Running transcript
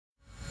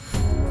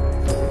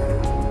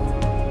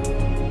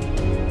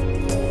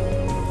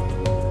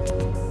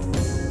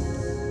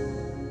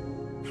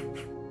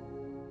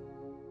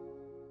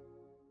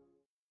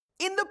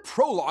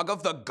Prologue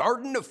of the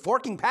Garden of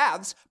Forking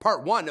Paths,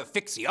 Part 1 of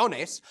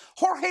Ficciones,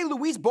 Jorge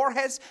Luis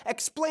Borges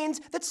explains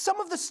that some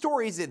of the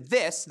stories in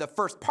this, the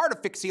first part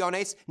of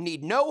Ficciones,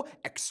 need no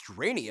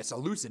extraneous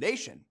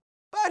elucidation.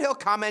 But he'll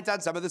comment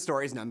on some of the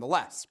stories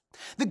nonetheless.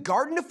 The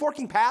Garden of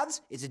Forking Paths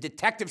is a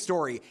detective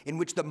story in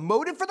which the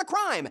motive for the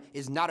crime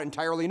is not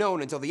entirely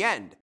known until the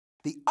end.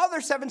 The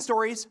other 7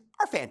 stories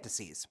are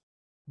fantasies.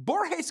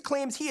 Borges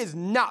claims he is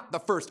not the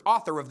first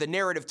author of the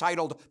narrative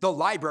titled The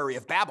Library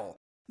of Babel.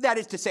 That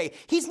is to say,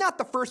 he's not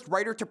the first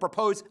writer to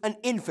propose an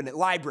infinite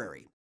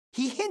library.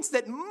 He hints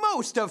that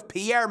most of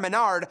Pierre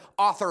Menard,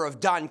 author of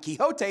Don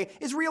Quixote,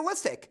 is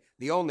realistic,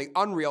 the only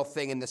unreal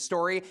thing in the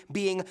story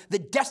being the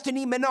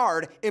destiny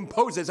Menard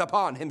imposes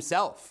upon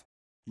himself.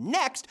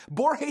 Next,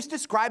 Borges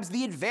describes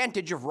the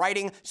advantage of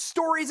writing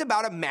stories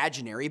about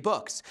imaginary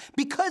books.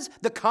 Because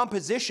the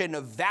composition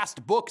of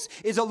vast books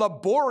is a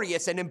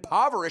laborious and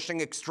impoverishing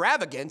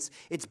extravagance,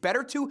 it's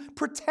better to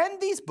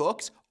pretend these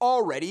books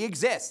already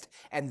exist,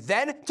 and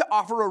then to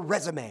offer a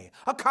resume,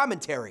 a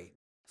commentary.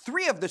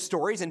 3 of the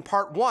stories in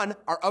Part 1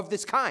 are of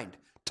this kind.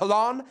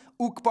 Talon,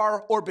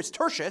 Uqbar Orbis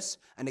Tertius,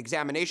 an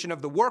examination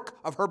of the work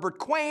of Herbert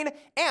Quain,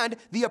 and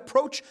The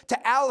Approach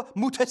to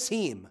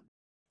Al-Mutassim.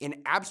 In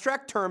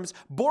abstract terms,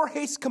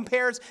 Borges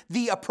compares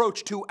The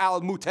Approach to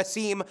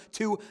Al-Mutassim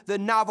to the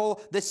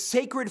novel The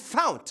Sacred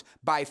Fount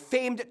by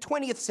famed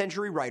 20th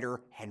century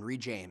writer Henry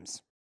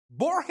James.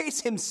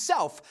 Borges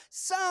himself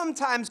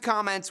sometimes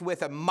comments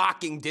with a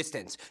mocking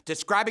distance,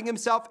 describing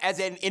himself as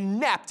an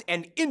inept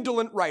and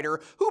indolent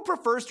writer who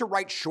prefers to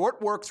write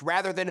short works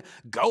rather than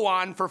go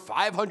on for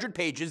 500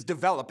 pages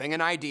developing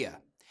an idea.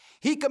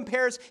 He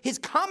compares his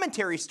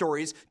commentary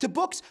stories to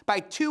books by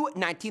 2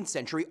 19th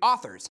century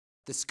authors,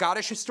 the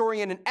Scottish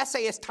historian and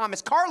essayist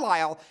Thomas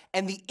Carlyle,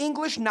 and the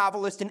English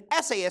novelist and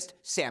essayist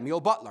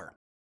Samuel Butler.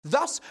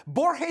 Thus,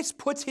 Borges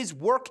puts his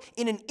work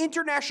in an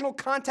international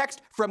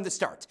context from the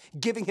start,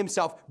 giving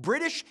himself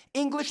British,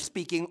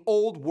 English-speaking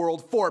Old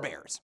World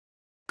forebears.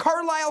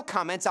 Carlyle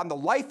comments on the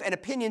life and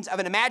opinions of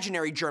an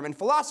imaginary German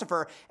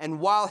philosopher,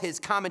 and while his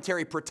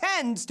commentary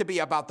pretends to be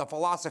about the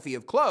philosophy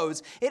of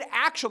clothes, it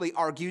actually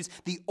argues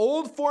the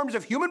old forms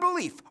of human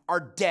belief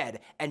are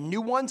dead and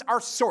new ones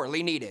are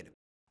sorely needed.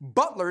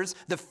 Butler's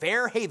The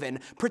Fair Haven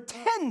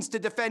pretends to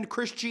defend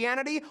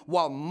Christianity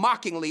while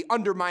mockingly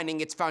undermining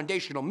its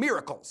foundational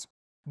miracles.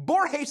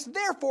 Borges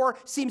therefore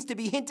seems to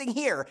be hinting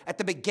here at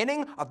the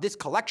beginning of this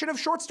collection of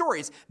short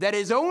stories that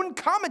his own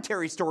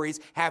commentary stories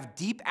have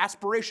deep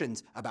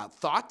aspirations about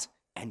thought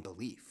and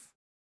belief.